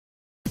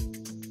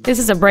This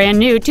is a brand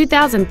new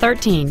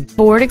 2013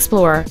 Ford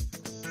Explorer.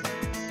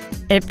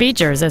 It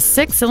features a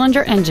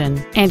 6-cylinder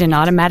engine and an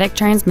automatic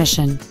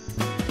transmission.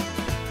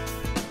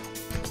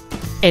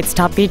 Its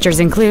top features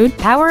include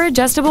power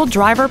adjustable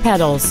driver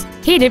pedals,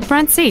 heated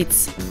front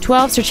seats,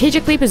 12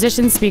 strategically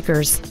positioned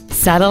speakers,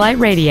 satellite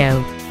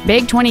radio,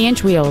 big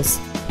 20-inch wheels,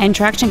 and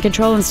traction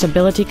control and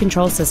stability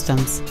control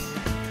systems.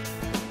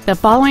 The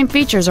following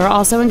features are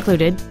also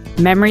included: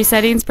 memory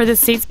settings for the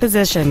seat's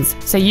positions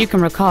so you can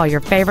recall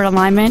your favorite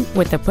alignment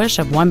with the push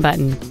of one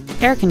button,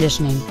 air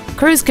conditioning,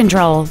 cruise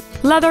control,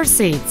 leather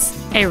seats,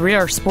 a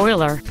rear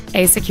spoiler,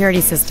 a security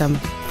system,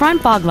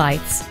 front fog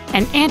lights,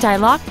 an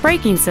anti-lock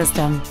braking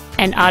system,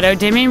 an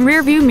auto-dimming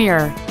rear-view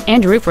mirror,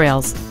 and roof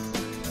rails.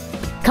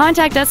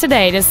 Contact us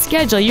today to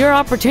schedule your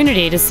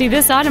opportunity to see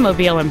this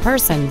automobile in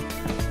person.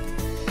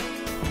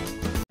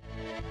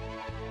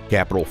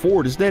 Capital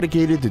Ford is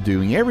dedicated to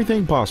doing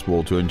everything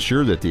possible to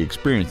ensure that the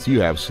experience you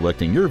have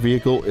selecting your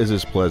vehicle is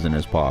as pleasant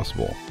as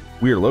possible.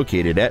 We are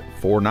located at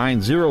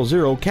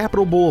 4900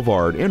 Capital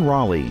Boulevard in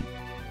Raleigh.